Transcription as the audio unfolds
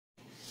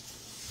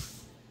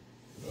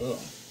Oh,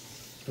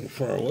 pretty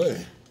far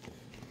away.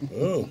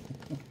 Oh.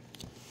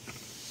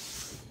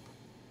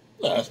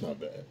 No, that's not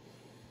bad.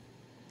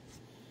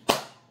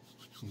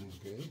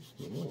 Okay.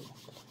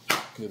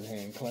 Good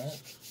hand clap.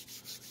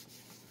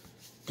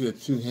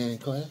 Good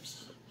two-hand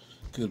claps.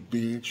 Good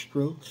beard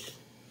stroke.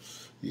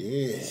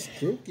 Yeah.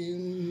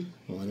 Stroking.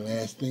 One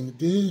last thing to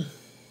do.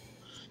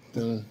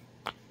 Done.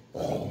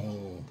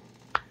 Oh.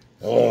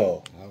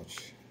 Oh.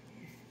 Ouch.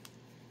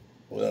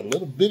 Well,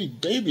 little bitty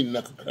baby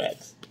knuckle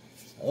cracks.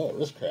 Oh,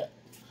 this crack.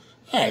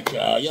 All right,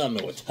 y'all. Y'all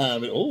know what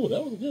time it is. Oh,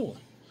 that was a good one.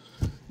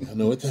 Y'all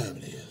know what time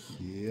it is.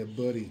 Yeah,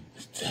 buddy.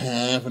 It's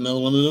time for another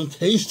one of them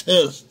taste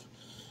tests.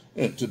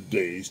 And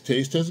today's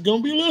taste test is going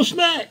to be a little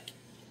snack.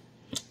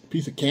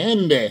 Piece of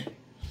candy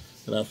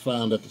that I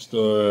found at the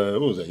store.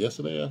 What was that,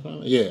 yesterday I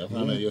found it? Yeah, I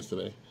found that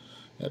yesterday.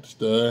 At the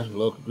store,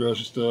 local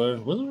grocery store.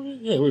 Was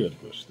it? Yeah, we were at the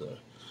grocery store.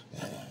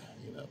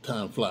 You know,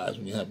 time flies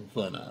when you're having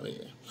fun out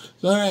here.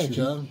 So, all right,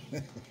 y'all.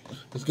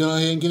 Let's go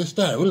ahead and get it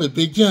started. We'll let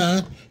Big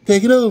John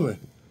take it over.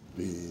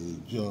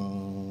 Big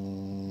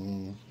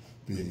John.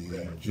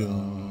 Big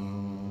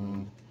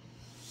John.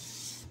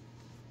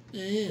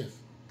 There he is.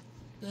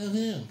 That's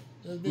him.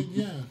 That's Big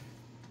John.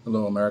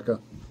 Hello, America.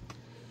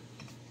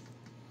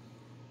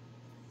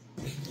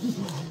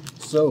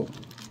 So,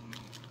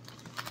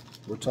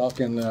 we're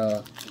talking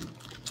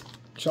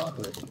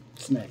chocolate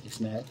snacky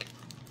snack.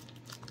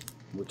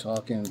 We're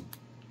talking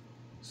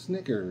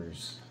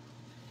Snickers.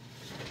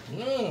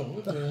 Whoa,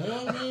 what the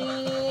hell,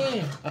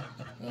 man?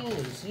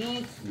 Holy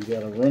shit. You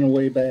got a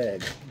runaway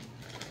bag.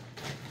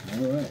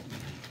 All right.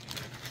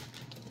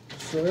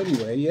 So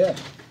anyway, yeah.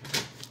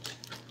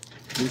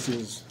 This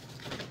is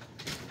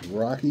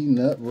Rocky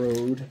Nut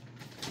Road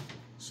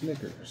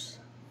Snickers.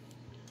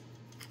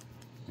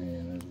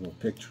 And there's a little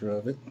picture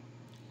of it.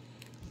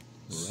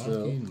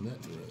 Rocky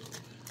Nut Road.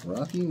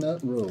 Rocky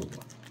Nut Road.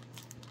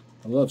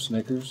 I love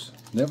Snickers.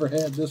 Never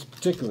had this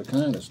particular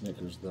kind of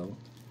Snickers though.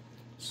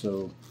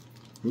 So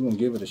we're going to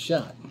give it a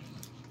shot.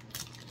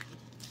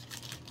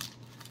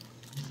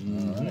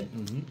 All right.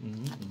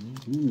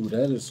 Ooh,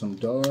 that is some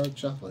dark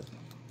chocolate.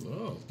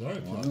 Oh, it's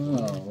dark chocolate.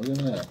 Wow, look at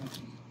that.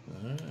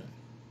 All right.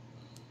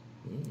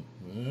 Ooh,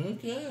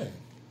 okay.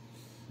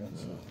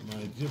 My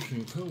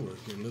Egyptian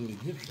co-worker, Little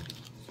Egyptian,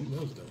 she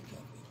loves dark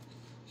chocolate.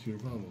 She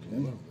would probably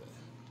love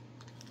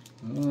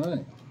that. All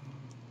right.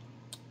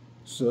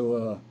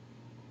 So,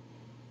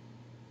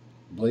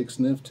 Blake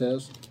sniff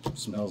test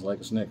smells like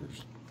a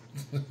Snickers.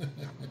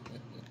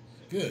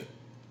 Good.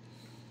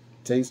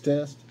 Taste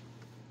test.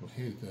 Well,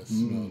 here's that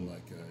smell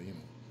like, you know,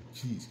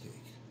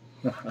 cheesecake.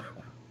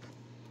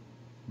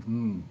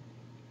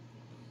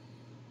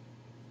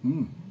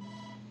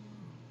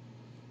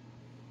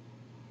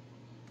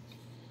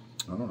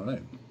 All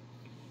right.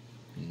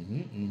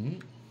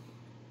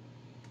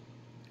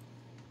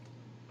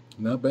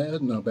 Not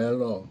bad, not bad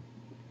at all.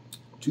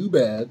 Too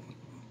bad.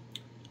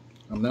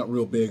 I'm not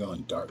real big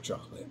on dark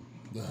chocolate.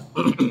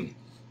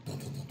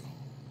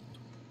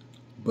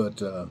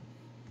 But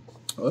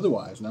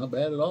otherwise, not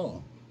bad at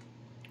all.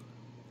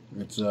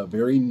 It's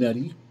very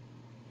nutty,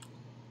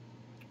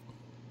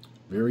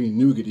 very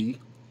nougaty.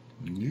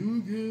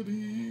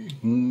 Nougaty.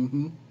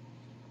 And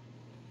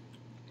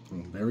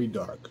very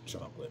dark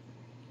chocolate.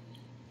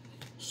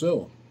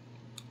 So,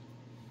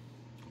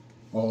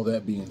 all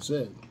that being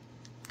said,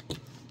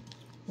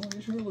 well,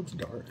 it sure looks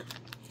dark.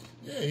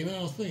 Yeah, you know,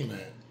 I was thinking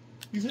that.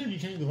 You said you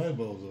changed the light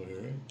bulbs over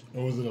here, right?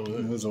 Or was it over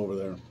there? It was over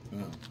there.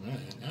 Oh, man.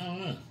 I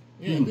don't know.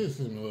 Yeah, it did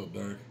seem a little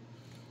dark.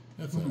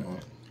 That's all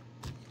right.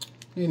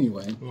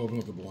 Anyway. We'll open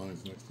up the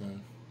blinds next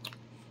time.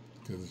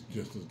 Because it's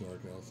just as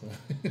dark outside.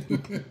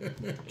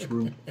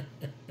 True.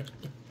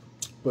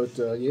 But,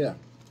 yeah.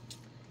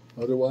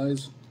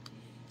 Otherwise,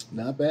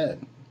 not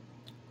bad.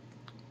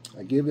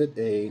 I give it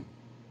a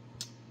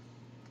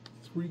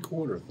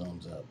 3/4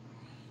 thumbs up.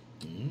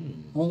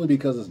 Only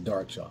because it's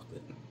dark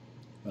chocolate.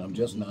 And I'm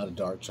just not a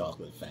dark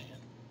chocolate fan.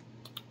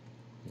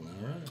 All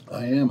right.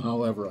 I am,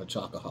 however, a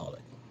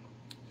chocoholic.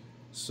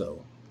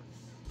 So,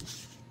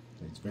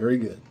 it's very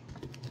good.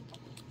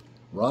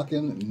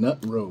 Rockin Nut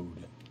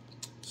Road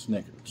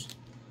Snickers.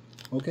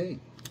 Okay.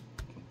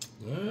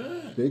 All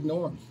right. Big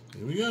Norm.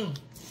 Here we go.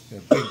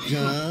 Got Big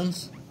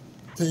John's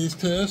taste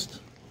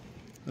test.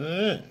 All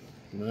right.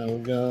 Now we're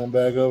going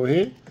back over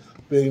here.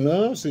 Big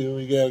Norm, see what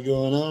we got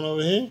going on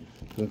over here.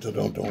 Dun, dun,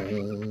 dun,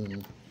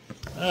 dun.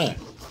 All right.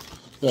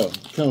 So,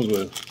 it comes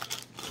with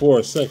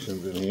 4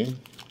 sections in here.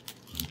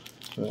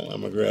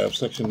 I'm going to grab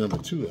section number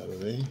 2 out of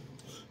there.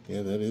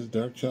 Yeah, that is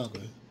dark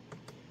chocolate.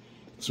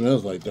 It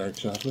smells like dark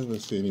chocolate.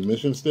 Let's see, any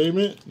mission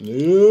statement?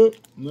 Nope,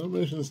 no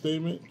mission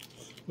statement.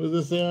 What does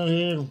this say on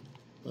here?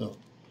 Oh,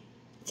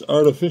 it's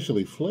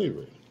artificially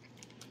flavored.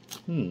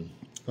 Artificially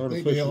I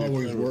think they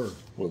always were.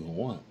 With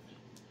what?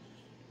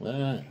 All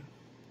right.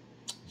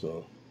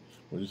 So,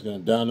 we're just going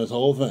to down this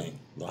whole thing.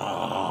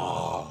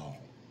 Wow.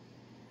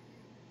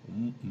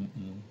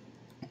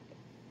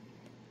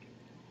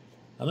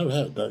 I never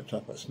had a dark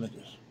chocolate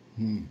Snickers.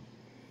 Me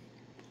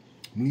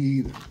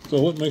either.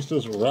 So what makes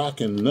this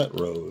Rockin Nut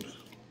Road?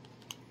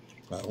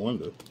 I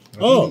wonder. I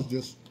think it's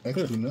just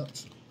extra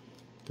nuts.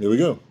 Here we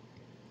go.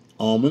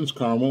 Almonds,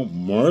 caramel,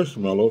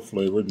 marshmallow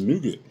flavored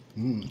nougat,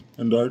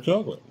 and dark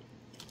chocolate.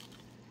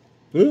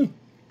 Yeah,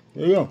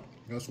 there you go.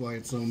 That's why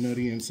it's so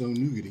nutty and so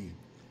nougaty.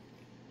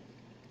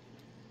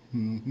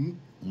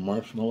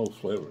 Marshmallow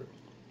flavored.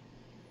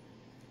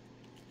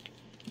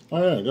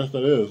 Oh yeah, I guess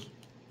that is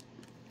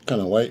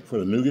kind of white for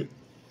the nougat.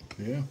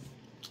 Yeah.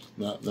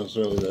 Not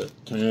necessarily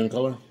that tan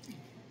color.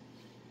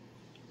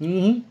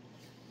 This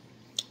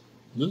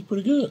is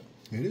pretty good.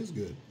 It is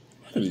good.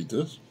 I could eat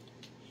this.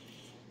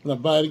 Will I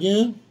buy it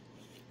again?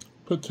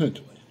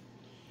 Potentially.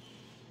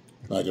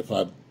 Like if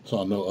I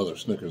saw no other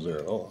Snickers there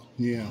at all.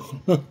 Yeah.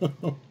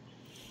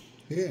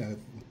 Yeah.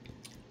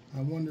 I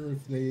wonder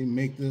if they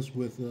make this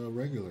with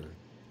regular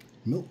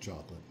milk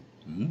chocolate.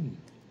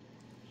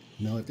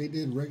 Now, if they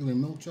did regular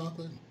milk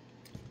chocolate,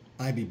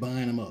 I'd be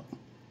buying them up.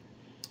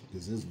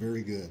 Because it's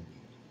very good.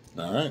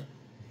 All right.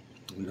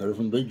 We heard it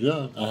from Big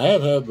John. I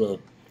have had the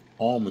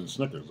almond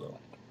Snickers, though.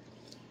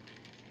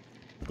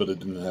 But it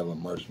didn't have a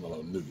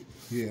marshmallow nougat.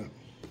 Yeah.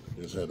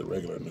 It just had the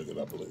regular nougat,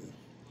 I believe.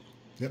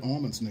 That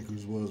almond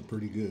Snickers was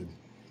pretty good.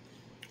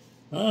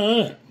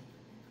 All right.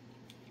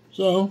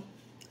 So,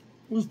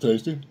 it was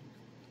tasty.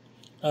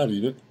 I'd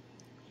eat it.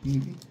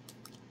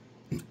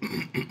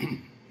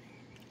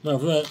 Matter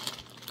of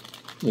fact,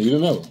 I'll eat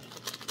another one.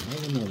 I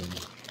have another one.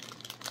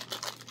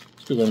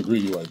 Still gonna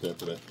greedy like that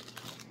today.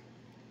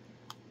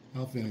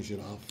 I'll finish it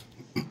off.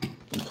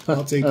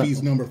 I'll take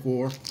piece number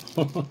 4.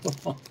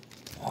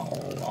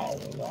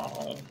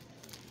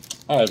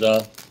 All right,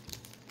 dog.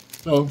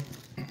 So,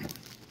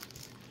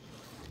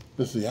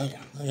 let's see. I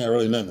got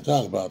really nothing to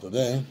talk about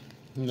today.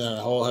 Got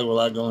a whole heck of a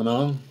lot going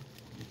on.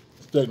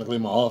 It's technically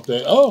my off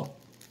day. Oh!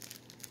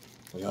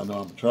 Well, y'all know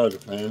I'm a Charger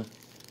fan.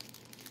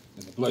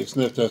 And the Blake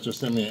Sniff tester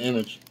sent me an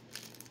image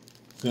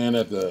saying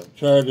that the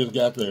Chargers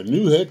got their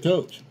new head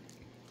coach,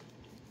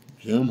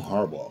 Jim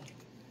Harbaugh.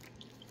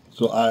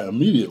 So I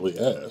immediately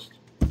asked,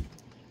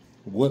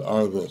 what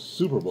are the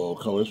Super Bowl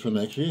colors for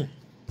next year?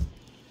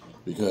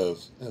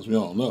 Because, as we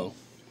all know,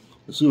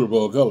 the Super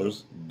Bowl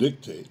colors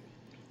dictate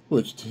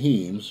which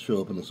teams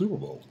show up in the Super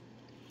Bowl.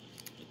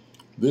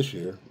 This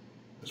year,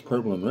 it's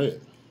purple and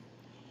red.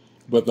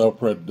 But the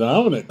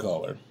predominant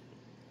color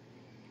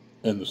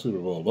in the Super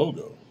Bowl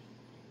logo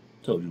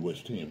tells you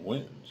which team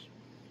wins.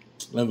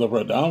 And the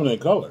predominant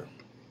color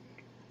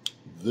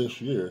this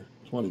year,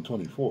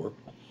 2024,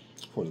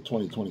 for the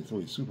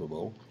 2023 Super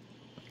Bowl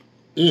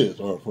is,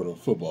 or for the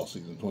football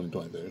season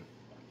 2023,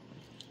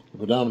 the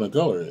predominant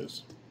color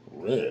is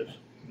red,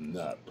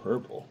 not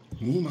purple.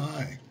 Oh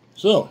my.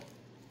 So,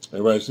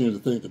 everybody seems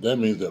to think that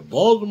means that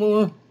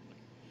Baltimore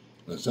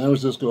and San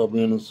Francisco are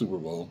being in the Super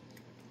Bowl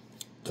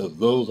because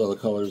those are the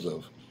colors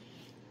of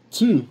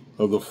 2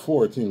 of the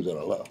 4 teams that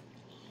are left.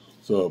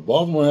 So,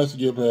 Baltimore has to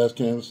get past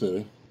Kansas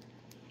City,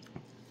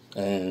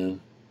 and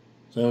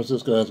San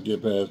Francisco has to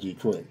get past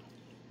Detroit.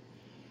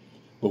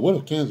 But what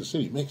if Kansas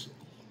City makes it?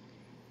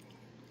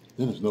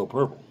 Then there's no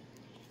purple.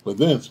 But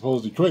then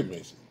suppose Detroit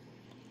makes it.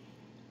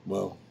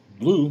 Well,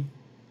 blue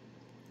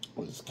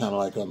is kind of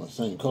like on the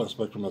same color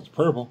spectrum as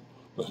purple,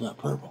 but it's not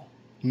purple.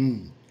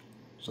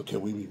 So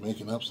can we be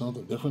making up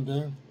something different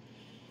there?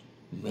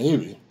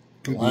 Maybe.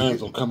 The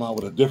Lions will come out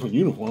with a different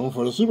uniform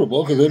for the Super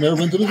Bowl because they've never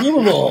been to the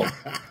Super Bowl.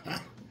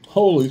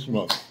 Holy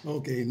smokes.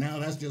 Okay, now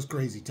that's just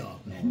crazy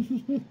talk,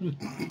 man.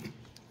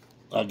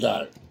 I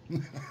got it.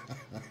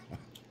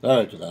 All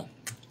right, y'all.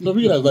 So if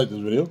you guys like this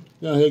video,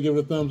 go ahead and give it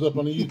a thumbs up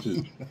on the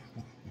YouTube.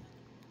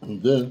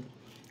 And then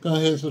go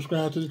ahead and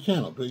subscribe to the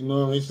channel, Big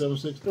Norm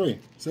 8763.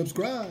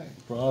 Subscribe.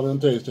 For all them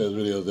taste test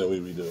videos that we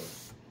be doing.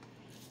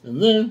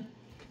 And then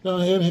go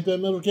ahead and hit that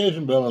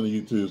notification bell on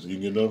the YouTube so you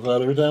can get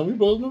notified every time we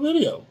post a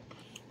video.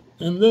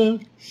 And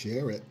then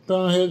share it.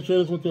 Go ahead and share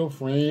this with your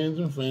friends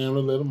and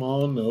family. Let them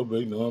all know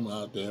Big Norm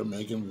out there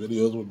making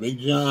videos with Big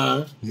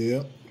John.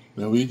 Yep.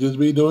 And we just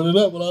be doing it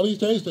up with all these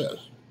taste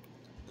tests.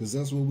 Because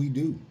that's what we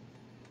do.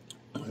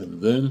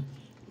 And then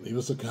leave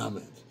us a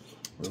comment.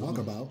 Talk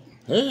about.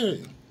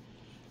 Hey.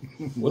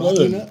 What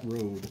Rockin Nut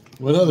Road.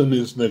 What other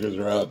new Snickers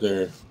are out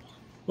there?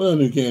 What other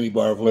new candy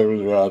bar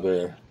flavors are out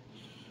there?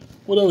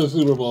 What other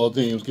Super Bowl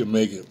teams can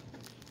make it?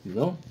 You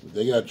know, if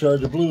they got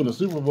Charger Blue in the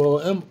Super Bowl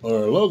or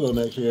logo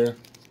next year,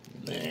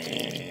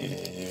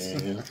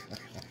 man.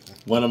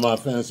 One of my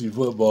fantasy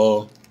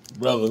football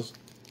brothers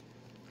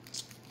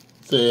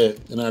said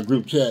in our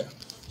group chat,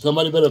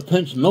 somebody better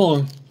pinch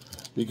Norm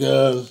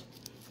because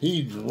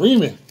he's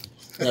dreaming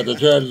that the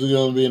Chargers are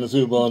going to be in the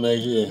Super Bowl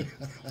next year.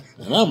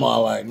 And I'm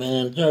all like,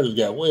 man, the Chargers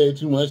got way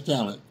too much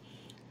talent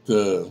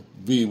to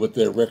be what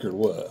their record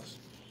was.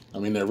 I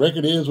mean, their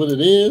record is what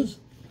it is,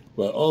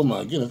 but oh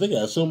my goodness, they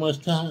got so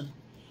much talent.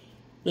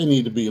 They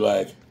need to be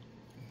like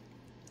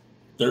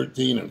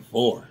 13-4,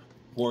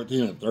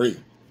 14-3,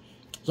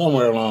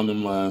 somewhere along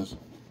them lines.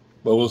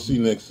 But we'll see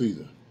next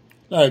season.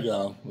 All right,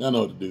 y'all. Y'all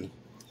know what to do.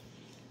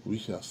 We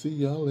shall see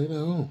y'all later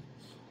on.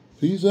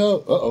 Peace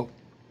out. Uh-oh.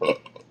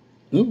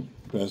 Ooh,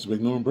 Pastor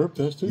Big Norm burp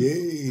test, too.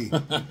 Yay. All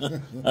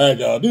right,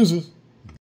 y'all. Deuces.